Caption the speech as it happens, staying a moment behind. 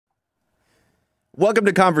Welcome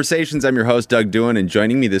to Conversations. I'm your host, Doug Doohan, and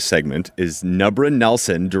joining me this segment is Nabra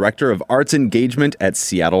Nelson, Director of Arts Engagement at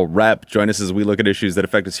Seattle Rep. Join us as we look at issues that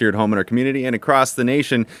affect us here at home in our community and across the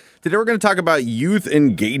nation. Today we're going to talk about youth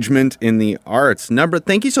engagement in the arts. Nabra,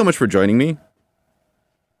 thank you so much for joining me.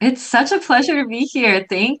 It's such a pleasure to be here.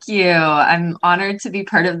 Thank you. I'm honored to be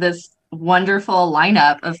part of this wonderful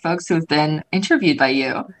lineup of folks who've been interviewed by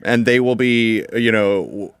you. And they will be,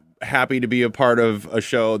 happy to be a part of a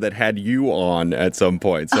show that had you on at some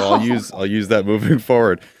point. So I'll use that moving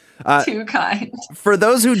forward. Too kind. For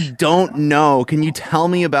those who don't know, can you tell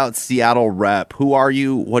me about Seattle Rep? Who are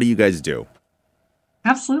you? What do you guys do?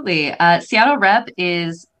 Absolutely. Seattle Rep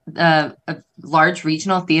is a large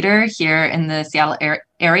regional theater here in the Seattle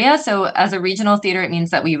area. So as a regional theater, it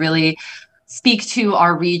means that we really speak to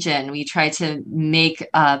our region. We try to make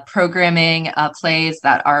programming plays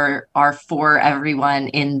that are for everyone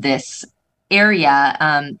in this area.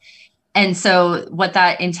 And so what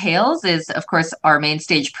that entails is, of course, our main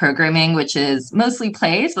stage programming, which is mostly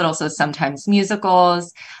plays, but also sometimes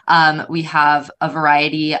musicals. We have a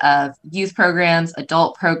variety of youth programs,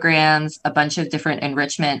 adult programs, a bunch of different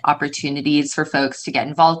enrichment opportunities for folks to get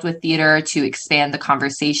involved with theater, to expand the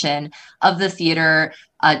conversation of the theater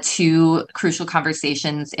to crucial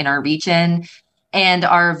conversations in our region. And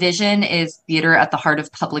our vision is theater at the heart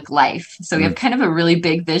of public life. So we have kind of a really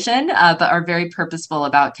big vision, but are very purposeful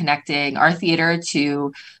about connecting our theater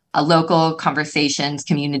to local conversations,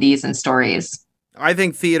 communities, and stories. I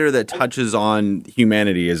think theater that touches on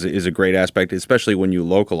humanity is a great aspect, especially when you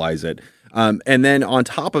localize it. And then on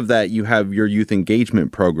top of that, you have your youth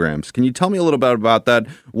engagement programs. Can you tell me a little bit about that?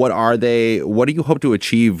 What are they? What do you hope to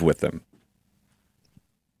achieve with them?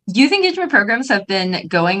 Youth engagement programs have been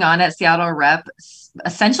going on at Seattle Rep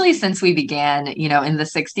essentially since we began, in the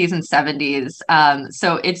 60s and 70s.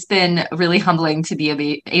 So it's been really humbling to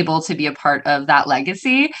be able to be a part of that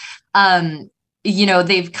legacy.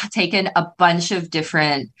 They've taken a bunch of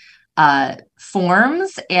different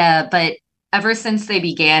forms, but ever since they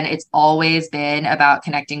began, it's always been about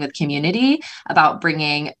connecting with community, about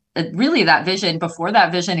bringing really that vision. Before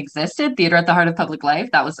that vision existed, theater at the heart of public life,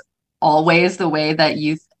 that was always the way that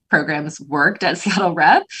youth programs worked at Seattle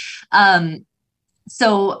Rep.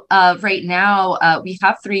 So right now, we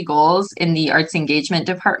have three goals in the arts engagement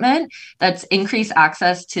department. That's increase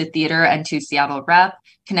access to theater and to Seattle Rep,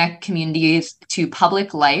 connect communities to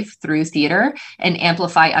public life through theater, and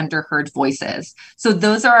amplify underheard voices. So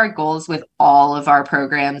those are our goals with all of our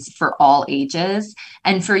programs for all ages.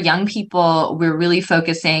 And for young people, we're really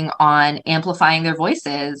focusing on amplifying their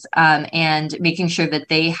voices and making sure that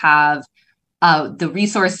they have the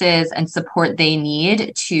resources and support they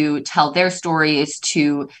need to tell their stories,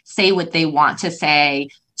 to say what they want to say,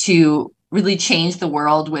 to really change the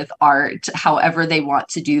world with art, however they want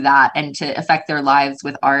to do that, and to affect their lives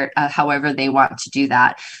with art, however they want to do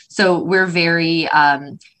that. So we're very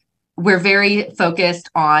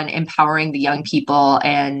focused on empowering the young people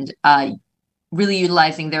and really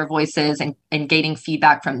utilizing their voices and gaining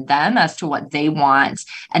feedback from them as to what they want,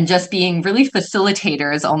 and just being really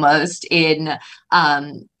facilitators almost in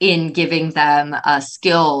giving them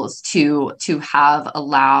skills to have a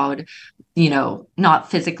loud, not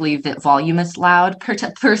physically voluminous loud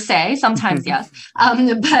per se, sometimes yes,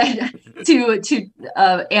 but to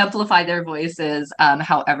amplify their voices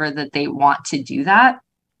however that they want to do that.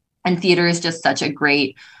 And theater is just such a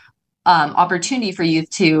great opportunity for youth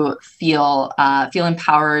to feel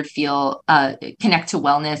empowered, connect to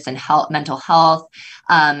wellness and mental health,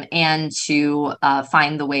 and to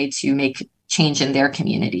find the way to make change in their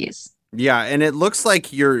communities. Yeah, and it looks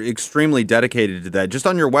like you're extremely dedicated to that. Just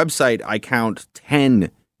on your website, I count 10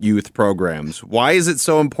 youth programs. Why is it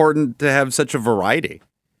so important to have such a variety?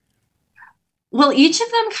 Well, each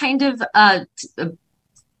of them kind of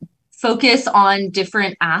focus on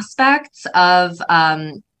different aspects of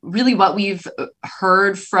really what we've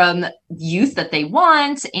heard from youth that they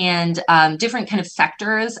want, and different kind of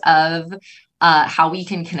sectors of how we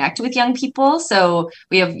can connect with young people. So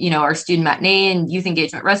we have, our student matinee and youth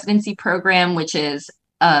engagement residency program, which is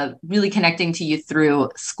really connecting to youth through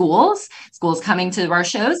schools coming to our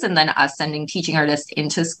shows, and then us sending teaching artists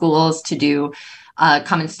into schools to do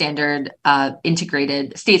common standard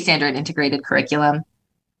state standard integrated curriculum.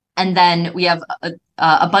 And then we have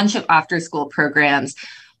a bunch of after school programs.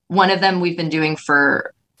 One of them we've been doing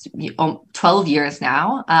for 12 years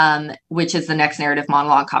now, which is the Next Narrative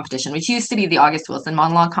Monologue Competition, which used to be the August Wilson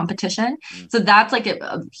Monologue Competition. So that's like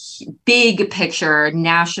a big picture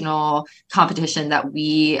national competition that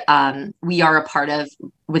we are a part of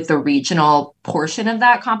with the regional portion of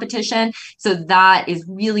that competition. So that is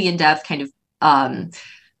really in-depth kind of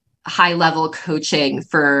high level coaching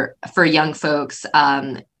for young folks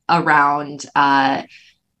around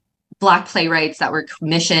Black playwrights that were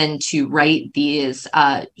commissioned to write these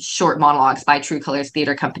short monologues by True Colors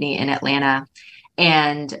Theater Company in Atlanta.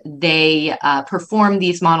 And they perform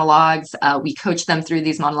these monologues. We coach them through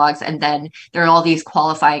these monologues. And then there are all these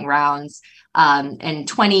qualifying rounds. And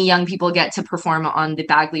 20 young people get to perform on the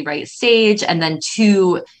Bagley Wright stage. And then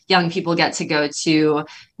 2 young people get to go to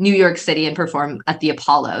New York City and perform at the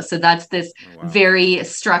Apollo. So that's this very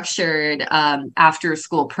structured after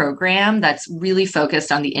school program that's really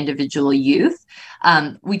focused on the individual youth.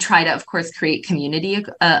 We try to, of course, create community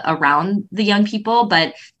around the young people,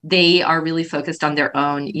 but they are really focused on their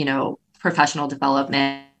own, professional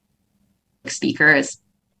development speakers.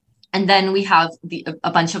 And then we have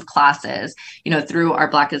a bunch of classes, through our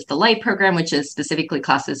Black is the Light program, which is specifically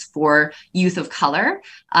classes for youth of color,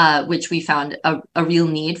 which we found a real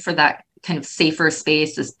need for that kind of safer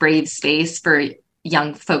space, this brave space for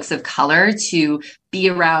young folks of color to be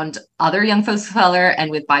around other young folks of color and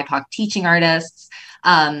with BIPOC teaching artists.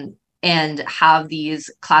 And have these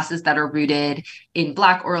classes that are rooted in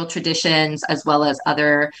Black oral traditions, as well as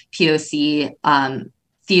other POC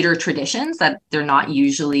theater traditions that they're not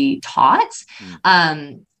usually taught.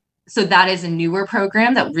 So that is a newer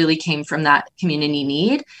program that really came from that community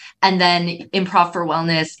need. And then Improv for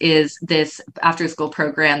Wellness is this after school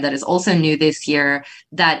program that is also new this year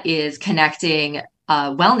that is connecting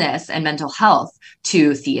wellness and mental health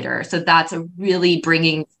to theater. So that's a really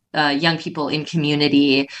bringing young people in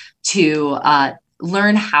community to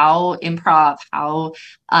learn how improv, how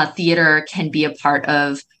theater can be a part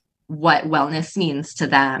of what wellness means to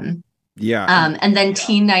them. Yeah. And then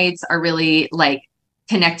teen nights are really like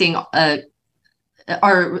connecting,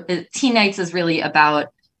 teen nights is really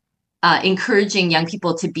about encouraging young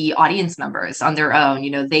people to be audience members on their own.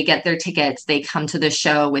 They get their tickets, they come to the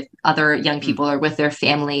show with other young people or with their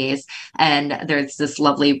families. And there's this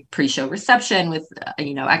lovely pre-show reception with,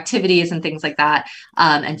 activities and things like that.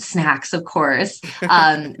 And snacks, of course.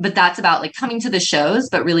 But that's about like coming to the shows,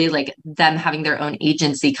 but really like them having their own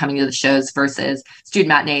agency coming to the shows versus student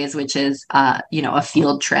matinees, which is, a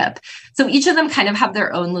field trip. So each of them kind of have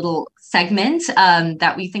their own little segment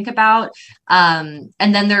that we think about. And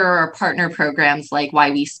then there are partner programs like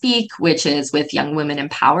Why We Speak, which is with Young Women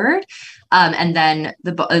Empowered. And then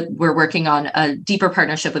we're working on a deeper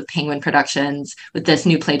partnership with Penguin Productions with this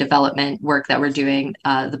new play development work that we're doing,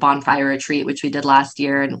 the Bonfire Retreat, which we did last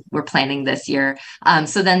year and we're planning this year.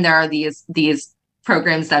 So then there are these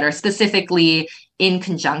programs that are specifically in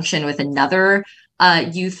conjunction with another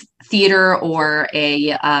youth theater or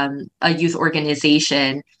a youth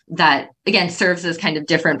organization that, again, serves as kind of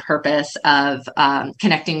different purpose of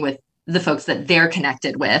connecting with the folks that they're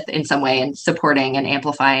connected with in some way and supporting and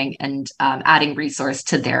amplifying and adding resource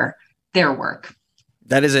to their work.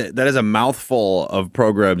 That is a mouthful of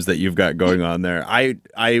programs that you've got going on there.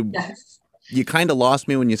 Yes. You kind of lost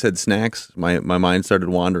me when you said snacks. My mind started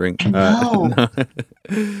wandering. No.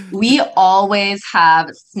 We always have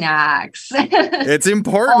snacks. It's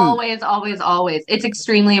important. Always. It's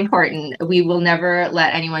extremely important. We will never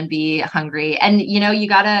let anyone be hungry. And, you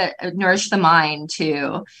got to nourish the mind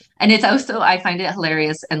too. And it's also, I find it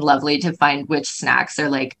hilarious and lovely to find which snacks are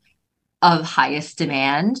like of highest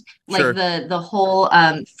demand. Like sure. the whole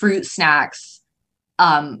fruit snacks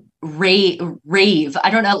rave. I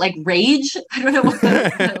don't know, like rage. I don't know what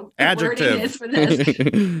the adjective wording is for this.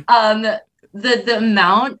 The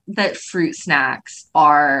amount that fruit snacks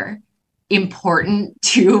are important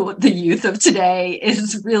to the youth of today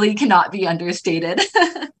is really cannot be understated.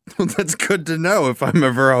 That's good to know. If I'm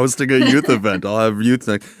ever hosting a youth event, I'll have youth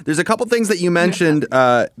snacks. There's a couple things that you mentioned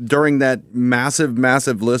during that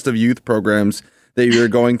massive list of youth programs that you were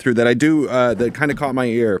going through that I do that kind of caught my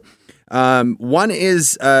ear. One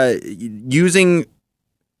is using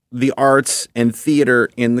the arts and theater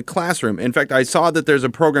in the classroom. In fact, I saw that there's a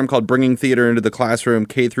program called Bringing Theater into the Classroom,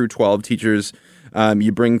 K through 12 teachers.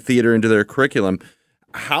 You bring theater into their curriculum.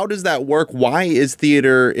 How does that work? Why is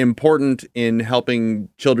theater important in helping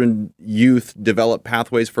children, youth develop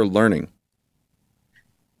pathways for learning?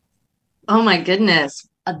 Oh my goodness.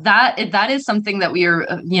 That is something that we are,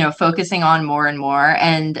 focusing on more and more.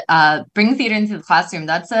 And Bring Theater into the Classroom,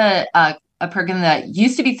 that's a program that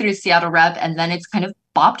used to be through Seattle Rep, and then it's kind of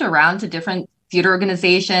bopped around to different theater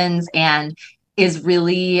organizations and is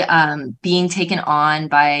really being taken on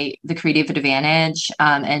by the Creative Advantage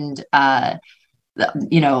and the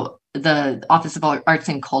Office of Arts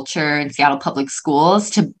and Culture in Seattle Public Schools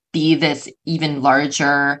to be this even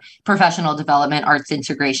larger professional development arts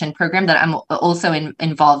integration program that I'm also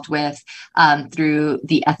involved with through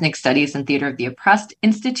the Ethnic Studies and Theater of the Oppressed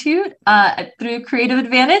Institute through Creative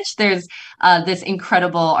Advantage. There's this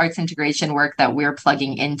incredible arts integration work that we're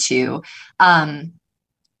plugging into. And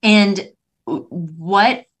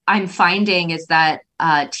what I'm finding is that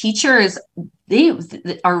teachers, they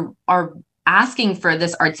are asking for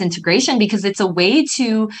this arts integration because it's a way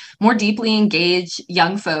to more deeply engage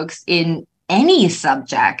young folks in any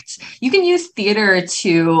subject. You can use theater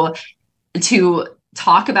to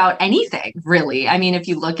talk about anything, really. I mean, if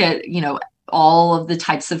you look at, all of the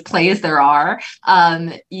types of plays there are,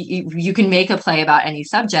 you can make a play about any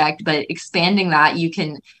subject, but expanding that, you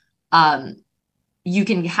can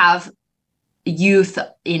have youth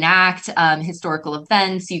enact historical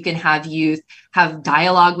events. You can have youth have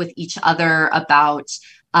dialogue with each other about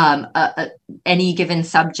any given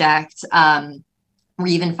subject. We're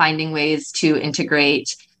even finding ways to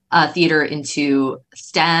integrate theater into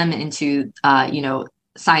STEM, into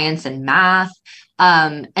science and math.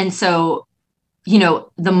 And so,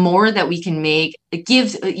 the more that we can make, it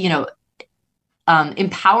gives,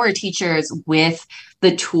 empower teachers with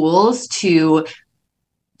the tools to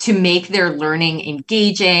make their learning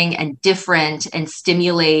engaging and different and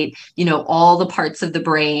stimulate, all the parts of the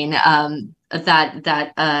brain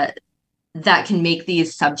that can make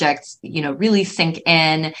these subjects, really sink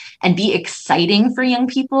in and be exciting for young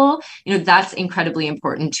people. That's incredibly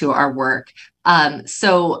important to our work.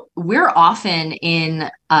 So we're often in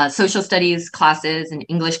social studies classes and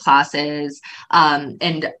English classes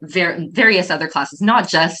and various other classes, not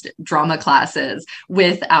just drama classes,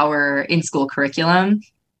 with our in-school curriculum.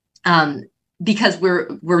 Because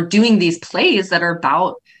we're doing these plays that are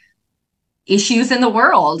about issues in the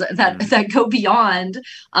world that go beyond,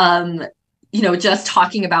 just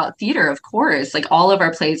talking about theater. Of course, like all of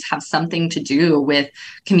our plays have something to do with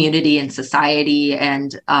community and society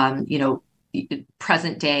and,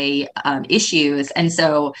 present day issues. And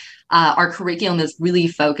so our curriculum is really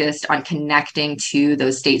focused on connecting to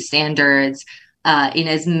those state standards in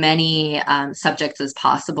as many subjects as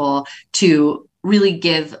possible to really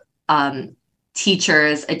give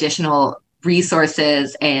teachers additional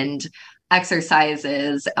resources and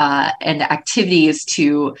exercises and activities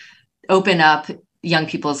to open up young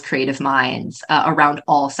people's creative minds around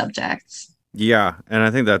all subjects. Yeah, and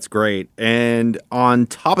I think that's great. And on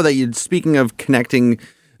top of that, speaking of connecting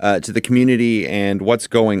to the community and what's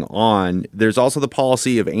going on, there's also the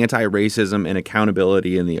policy of anti-racism and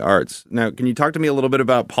accountability in the arts. Now, can you talk to me a little bit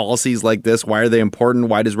about policies like this? Why are they important?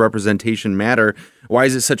 Why does representation matter? Why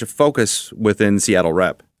is it such a focus within Seattle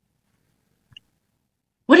Rep?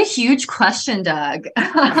 What a huge question, Doug.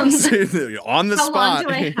 On the How spot. Long do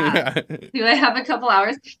I have? Do I have a couple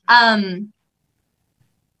hours?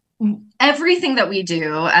 Everything that we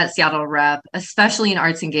do at Seattle Rep, especially in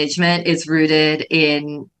arts engagement, is rooted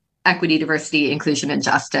in equity, diversity, inclusion, and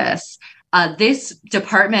justice. This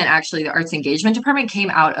department, actually, the arts engagement department,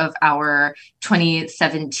 came out of our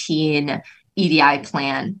 2017 EDI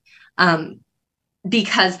plan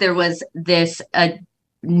because there was this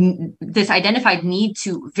identified need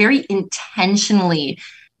to very intentionally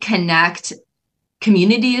connect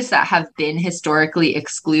communities that have been historically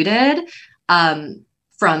excluded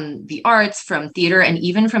from the arts, from theater, and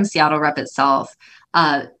even from Seattle Rep itself,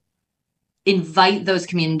 invite those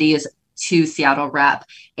communities to Seattle Rep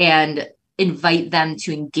and invite them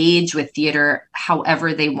to engage with theater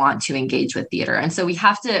however they want to engage with theater. And so we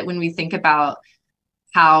have to, when we think about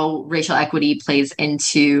how racial equity plays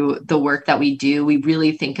into the work that we do, we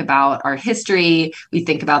really think about our history. We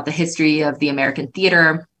think about the history of the American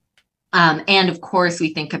theater. And of course,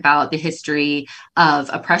 we think about the history of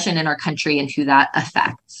oppression in our country and who that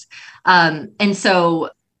affects. And so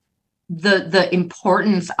the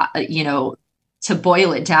importance, to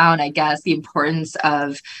boil it down, I guess, the importance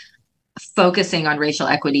of focusing on racial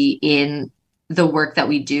equity in the work that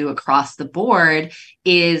we do across the board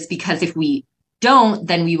is because if we don't,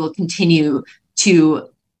 then we will continue to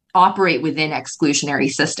operate within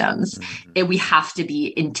exclusionary systems. Mm-hmm. We have to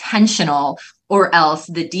be intentional, or else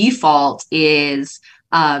the default is,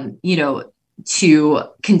 to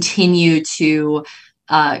continue to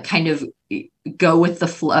kind of go with the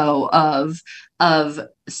flow of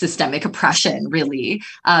systemic oppression, really,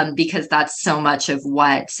 because that's so much of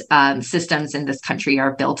what systems in this country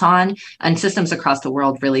are built on, and systems across the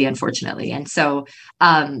world, really, unfortunately. And so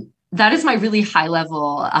that is my really high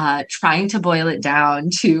level, trying to boil it down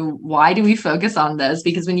to why do we focus on this?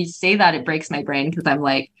 Because when you say that, it breaks my brain because I'm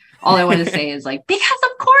like, all I want to say is like, because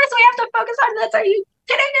of course we have to focus on this. Are you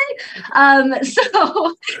uh,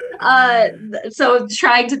 so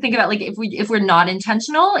trying to think about like if we're not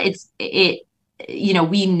intentional,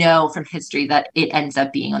 we know from history that it ends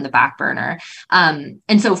up being on the back burner. And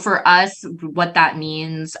so for us, what that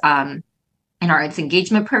means in our arts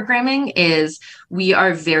engagement programming is we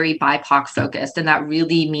are very BIPOC focused, and that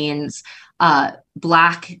really means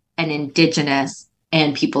Black and Indigenous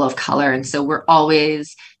and people of color. And so we're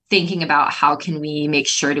always thinking about how can we make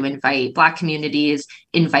sure to invite Black communities,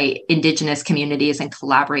 invite Indigenous communities, and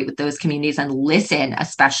collaborate with those communities and listen,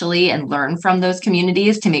 especially, and learn from those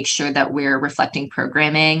communities to make sure that we're reflecting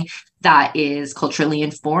programming that is culturally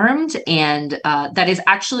informed and that is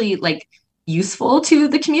actually like useful to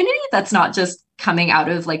the community. That's not just coming out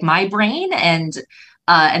of like my brain and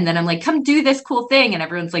then I'm like, come do this cool thing. And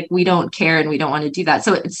everyone's like, we don't care and we don't want to do that.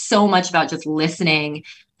 So it's so much about just listening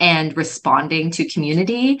and responding to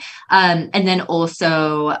community. And then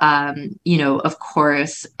also, of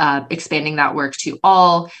course, expanding that work to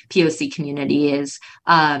all POC communities.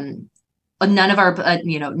 None of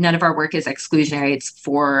our work is exclusionary. It's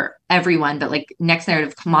for everyone. But like Next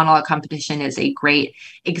Narrative Monologue Competition is a great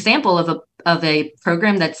example of a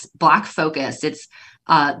program that's Black focused. It's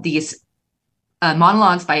these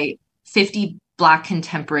monologues by 50 Black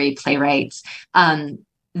contemporary playwrights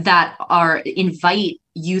that invite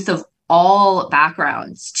youth of all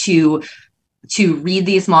backgrounds to read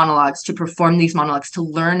these monologues, to perform these monologues, to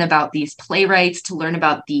learn about these playwrights, to learn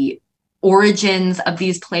about the origins of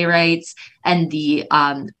these playwrights and the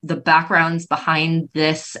backgrounds behind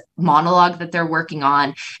this monologue that they're working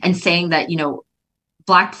on, and saying that,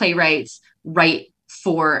 Black playwrights write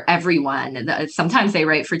for everyone. Sometimes they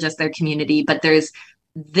write for just their community, but this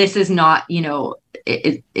is not,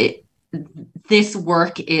 this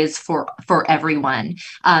work is for everyone,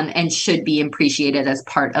 and should be appreciated as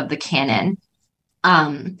part of the canon.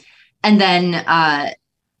 And then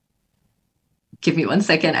give me 1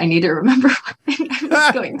 second. I need to remember what I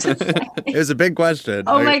was going to say. It was a big question.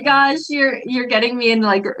 Oh my gosh, you're getting me in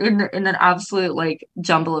in an absolute like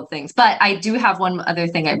jumble of things. But I do have one other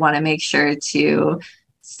thing I want to make sure to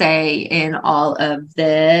say in all of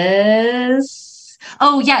this.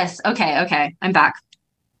 Oh yes, okay, I'm back.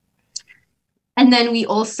 And then we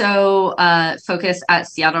also focus at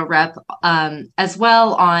Seattle Rep as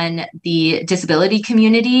well on the disability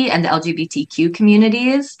community and the LGBTQ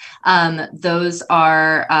communities. Those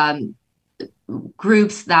are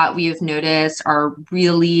groups that we have noticed are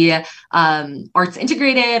really arts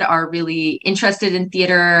integrated, are really interested in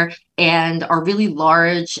theater, and are really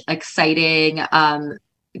large, exciting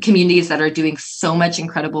communities that are doing so much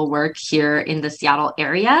incredible work here in the Seattle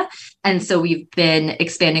area. And so we've been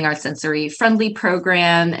expanding our sensory friendly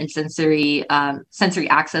program and sensory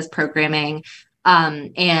access programming.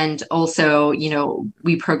 And also,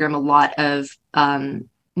 we program a lot of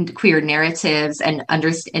queer narratives and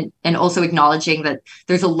also acknowledging that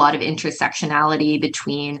there's a lot of intersectionality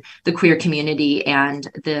between the queer community and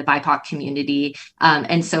the BIPOC community.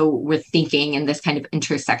 And so we're thinking in this kind of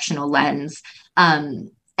intersectional lens.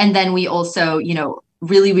 And then we also,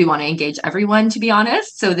 really we want to engage everyone, to be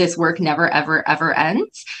honest. So this work never, ever, ever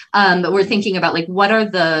ends. But we're thinking about like what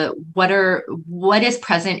is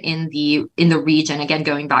present in the region. Again,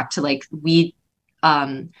 going back to like we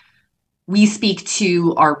speak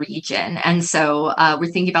to our region. And so we're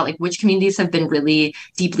thinking about like which communities have been really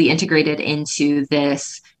deeply integrated into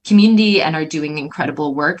this community and are doing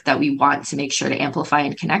incredible work that we want to make sure to amplify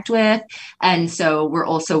and connect with. And so we're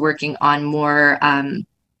also working on more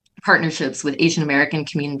partnerships with Asian American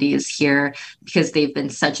communities here because they've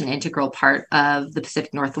been such an integral part of the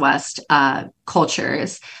Pacific Northwest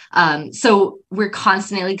cultures. So we're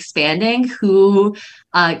constantly expanding who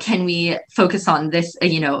can we focus on this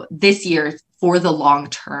year for the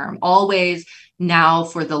long term, always now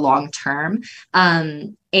for the long term.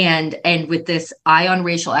 And with this eye on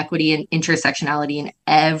racial equity and intersectionality in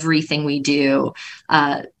everything we do,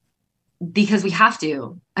 because we have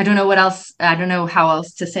to. I don't know how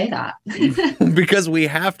else to say that. Because we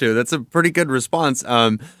have to. That's a pretty good response.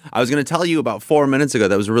 I was going to tell you about 4 minutes ago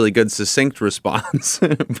that was a really good, succint response.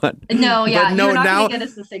 but you're not going to get a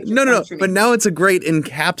succinct response from me. But now it's a great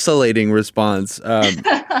encapsulating response.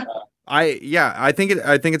 I think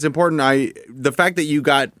it's important. The fact that you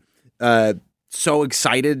got so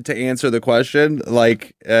excited to answer the question,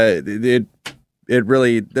 like it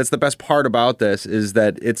really, that's the best part about this, is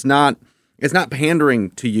that it's not pandering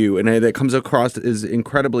to you, and that comes across as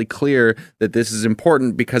incredibly clear that this is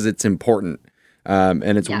important because it's important,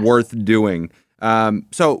 and it's worth doing.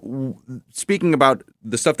 So speaking about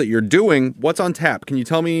the stuff that you're doing, what's on tap? Can you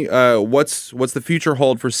tell me what's the future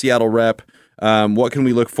hold for Seattle Rep? What can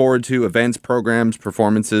we look forward to? Events, programs,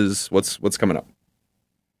 performances? What's coming up?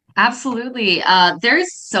 Absolutely.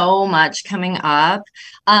 There's so much coming up.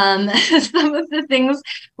 Some of the things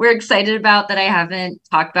we're excited about that I haven't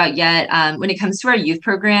talked about yet. When it comes to our youth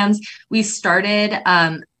programs, we started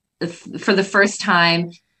for the first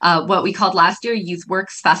time what we called last year Youth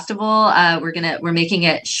Works Festival. We're making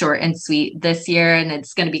it short and sweet this year, and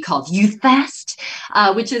it's gonna be called Youth Fest,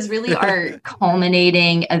 which is really our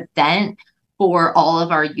culminating event for all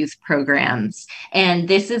of our youth programs. And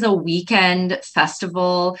this is a weekend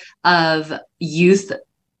festival of youth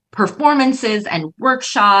performances and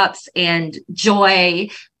workshops and joy.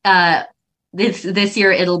 This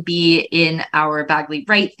year it'll be in our Bagley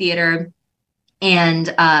Wright Theater,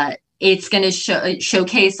 and it's going to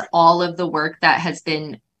showcase all of the work that has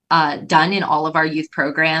been done in all of our youth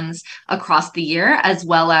programs across the year, as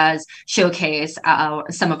well as showcase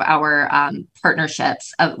some of our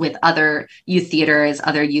partnerships with other youth theaters,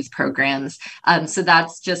 other youth programs. So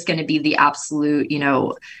that's just going to be the absolute,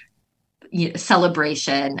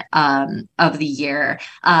 celebration of the year.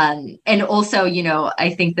 And also,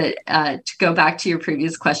 I think that to go back to your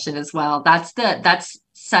previous question as well, that's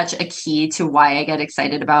such a key to why I get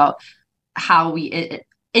excited about how we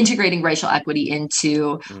integrating racial equity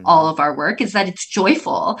into all of our work, is that it's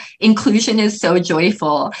joyful. Inclusion is so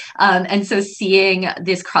joyful. And so seeing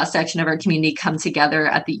this cross-section of our community come together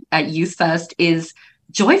at Youth Fest is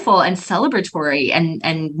joyful and celebratory,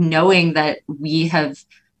 and knowing that we have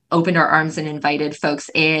opened our arms and invited folks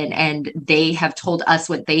in, and they have told us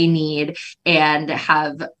what they need and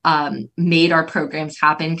have made our programs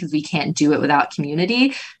happen, because we can't do it without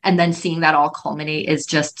community. And then seeing that all culminate is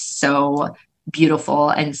just so beautiful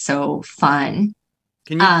and so fun.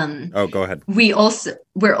 Can you? Go ahead.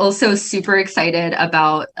 We're also super excited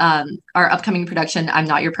about our upcoming production, I'm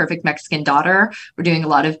Not Your Perfect Mexican Daughter. We're doing a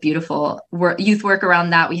lot of beautiful youth work around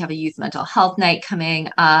that. We have a youth mental health night coming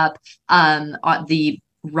up. The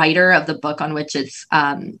writer of the book on which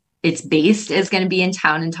it's based is going to be in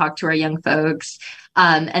town and talk to our young folks.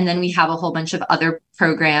 And then we have a whole bunch of other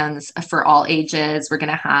programs for all ages. We're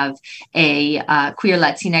going to have a queer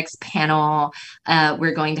Latinx panel.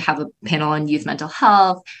 We're going to have a panel on youth mental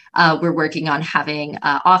health. We're working on having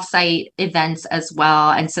offsite events as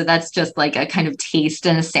well. And so that's just like a kind of taste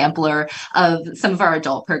and a sampler of some of our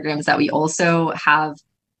adult programs that we also have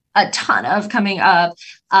a ton of coming up.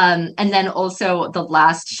 And then also the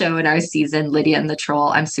last show in our season, Lydia and the Troll,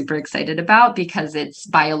 I'm super excited about, because it's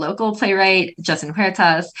by a local playwright, Justin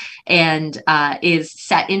Huertas, and is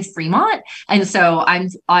set in Fremont. And so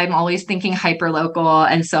I'm always thinking hyper local.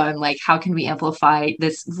 And so I'm like, how can we amplify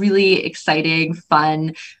this really exciting,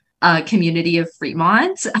 fun community of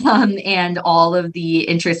Fremont, and all of the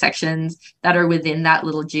intersections that are within that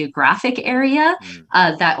little geographic area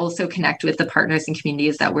that also connect with the partners and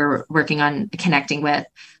communities that we're working on connecting with.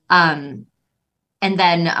 And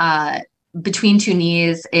then Between Two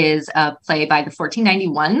Knees is a play by the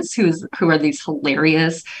 1491s, who are these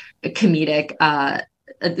hilarious comedic,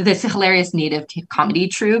 this hilarious native comedy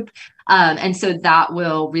troupe. And so that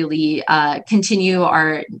will really help continue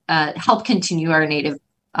our native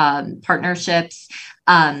partnerships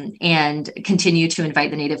and continue to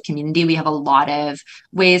invite the Native community. We have a lot of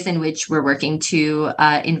ways in which we're working to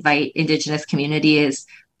invite Indigenous communities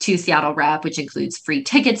to Seattle Rep, which includes free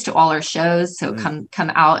tickets to all our shows. So come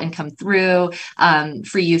out and come through,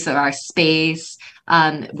 free use of our space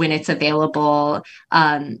when it's available,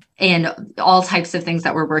 and all types of things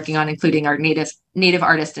that we're working on, including our Native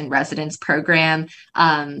Artist in Residence program.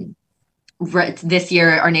 This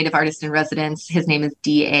year, our Native Artist in Residence, his name is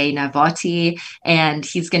D.A. Navoti, and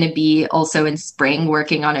he's going to be also in spring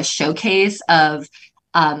working on a showcase of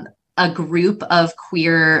a group of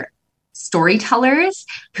queer storytellers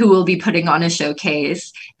who will be putting on a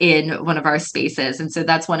showcase in one of our spaces. And so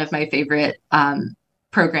that's one of my favorite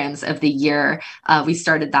programs of the year. We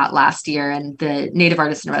started that last year, and the Native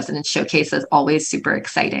Artist in Residence showcase is always super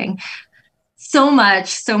exciting. So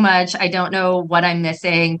much. I don't know what I'm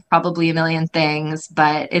missing, probably a million things,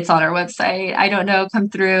 but it's on our website. I don't know, come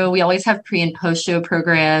through. We always have pre and post show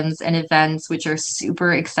programs and events, which are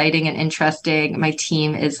super exciting and interesting. My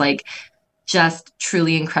team is like just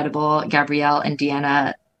truly incredible. Gabrielle and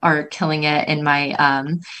Deanna are killing it in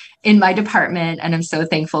my department, and I'm so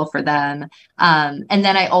thankful for them. And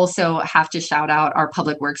then I also have to shout out our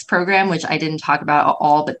public works program, which I didn't talk about at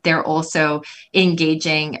all, but they're also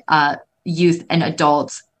engaging youth and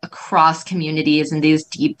adults across communities in these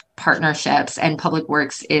deep partnerships. And public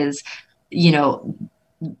works is,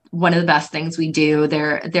 one of the best things we do.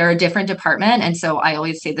 They're a different department, and so I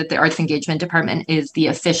always say that the arts engagement department is the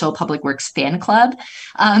official public works fan club.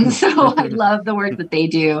 So I love the work that they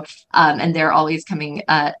do, and they're always coming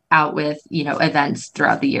out with events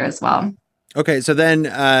throughout the year as well. Okay, so then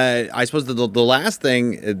I suppose the last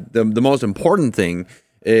thing, the most important thing,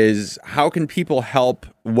 is how can people help?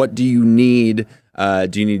 What do you need?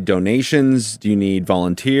 Do you need donations? Do you need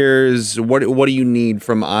volunteers? What do you need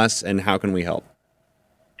from us, and how can we help?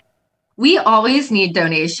 We always need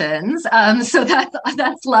donations. So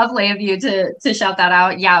that's lovely of you to shout that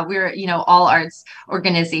out. Yeah, we're, all arts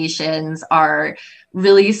organizations are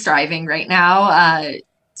really striving right now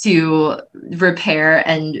to repair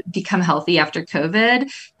and become healthy after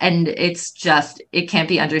COVID. And it can't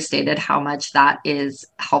be understated how much that is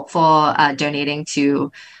helpful, donating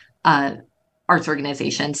to arts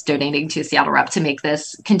organizations, donating to Seattle Rep to make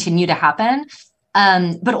this continue to happen.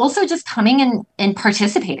 But also just coming and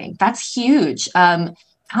participating. That's huge.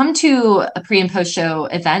 Come to a pre and post show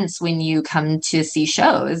events when you come to see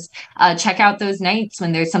shows. Check out those nights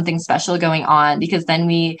when there's something special going on, because then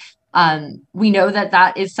we know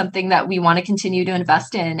that is something that we want to continue to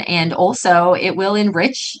invest in. And also it will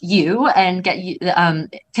enrich you and get you,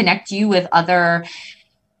 connect you with other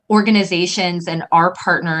organizations and our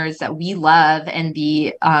partners that we love, and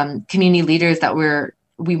the community leaders that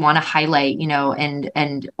we want to highlight,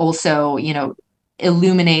 and also,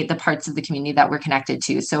 illuminate the parts of the community that we're connected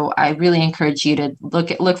to. So I really encourage you to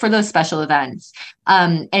look for those special events,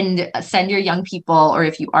 and send your young people, or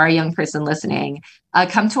if you are a young person listening,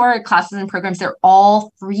 come to our classes and programs. They're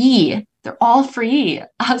all free.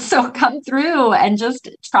 So come through and just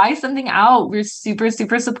try something out. We're super,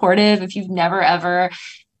 super supportive. If you've never, ever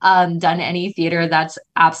done any theater, that's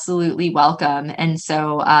absolutely welcome. And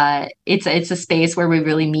so it's a space where we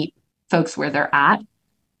really meet folks where they're at.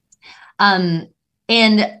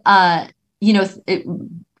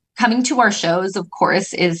 Coming to our shows, of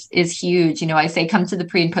course, is huge. I say come to the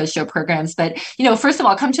pre and post show programs, but first of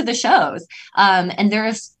all, come to the shows. And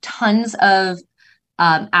there's tons of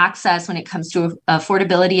access when it comes to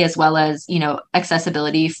affordability, as well as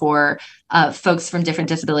accessibility for folks from different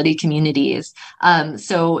disability communities.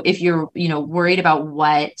 So if you're worried about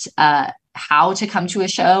how to come to a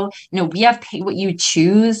show, we have pay what you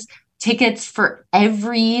choose tickets for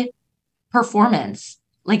every performance.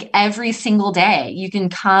 Like every single day, you can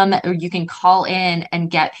come or you can call in and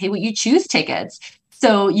get pay what you choose tickets.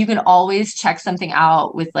 So you can always check something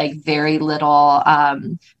out with like very little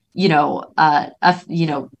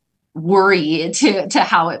worry to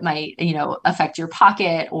how it might, affect your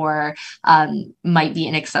pocket, or might be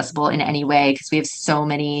inaccessible in any way, because we have so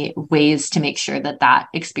many ways to make sure that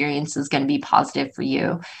experience is going to be positive for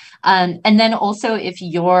you. And then also, if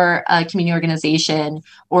you're a community organization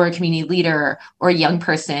or a community leader or a young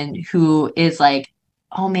person who is like,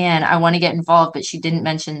 oh man, I want to get involved, but she didn't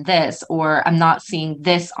mention this, or I'm not seeing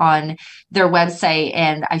this on their website,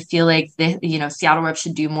 and I feel like Seattle Rep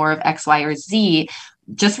should do more of X, Y, or Z,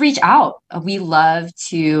 just reach out. We love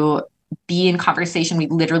to be in conversation. We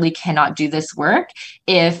literally cannot do this work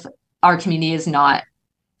if our community is not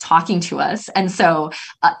talking to us. And so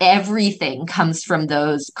everything comes from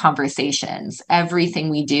those conversations. Everything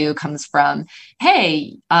we do comes from,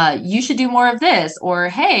 hey, you should do more of this, or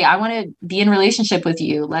hey, I want to be in relationship with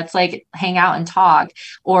you. Let's like hang out and talk.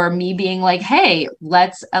 Or me being like, hey,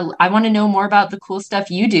 I want to know more about the cool stuff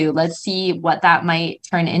you do. Let's see what that might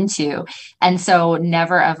turn into. And so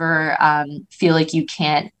never ever feel like you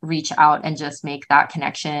can't reach out and just make that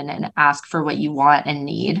connection and ask for what you want and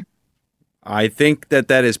need. I think that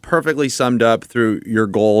is perfectly summed up through your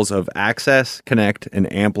goals of access, connect,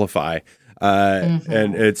 and amplify.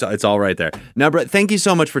 And it's all right there. Nabra, thank you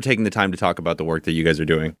so much for taking the time to talk about the work that you guys are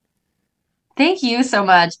doing. Thank you so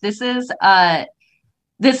much. This has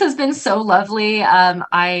been so lovely. A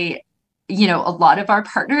lot of our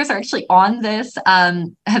partners are actually on this,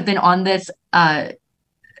 have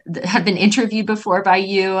been interviewed before by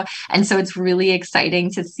you. And so it's really exciting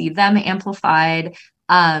to see them amplified.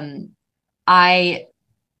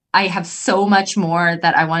 I have so much more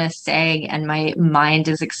that I want to say, and my mind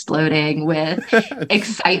is exploding with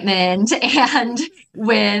excitement and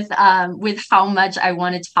with how much I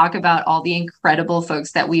want to talk about all the incredible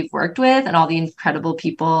folks that we've worked with, and all the incredible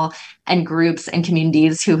people and groups and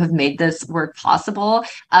communities who have made this work possible.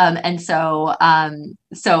 So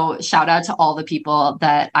shout out to all the people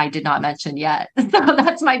that I did not mention yet. So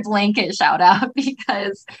that's my blanket shout out,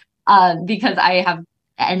 because I have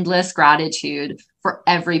endless gratitude for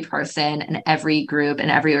every person and every group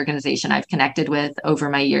and every organization I've connected with over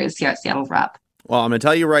my years here at Seattle Rep. Well, I'm going to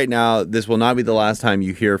tell you right now, this will not be the last time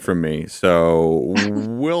you hear from me. So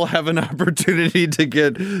we'll have an opportunity to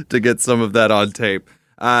get some of that on tape.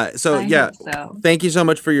 I hope so. Thank you so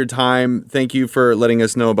much for your time. Thank you for letting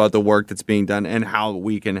us know about the work that's being done and how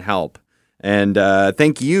we can help. And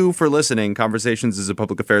thank you for listening. Conversations is a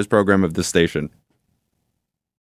public affairs program of this station.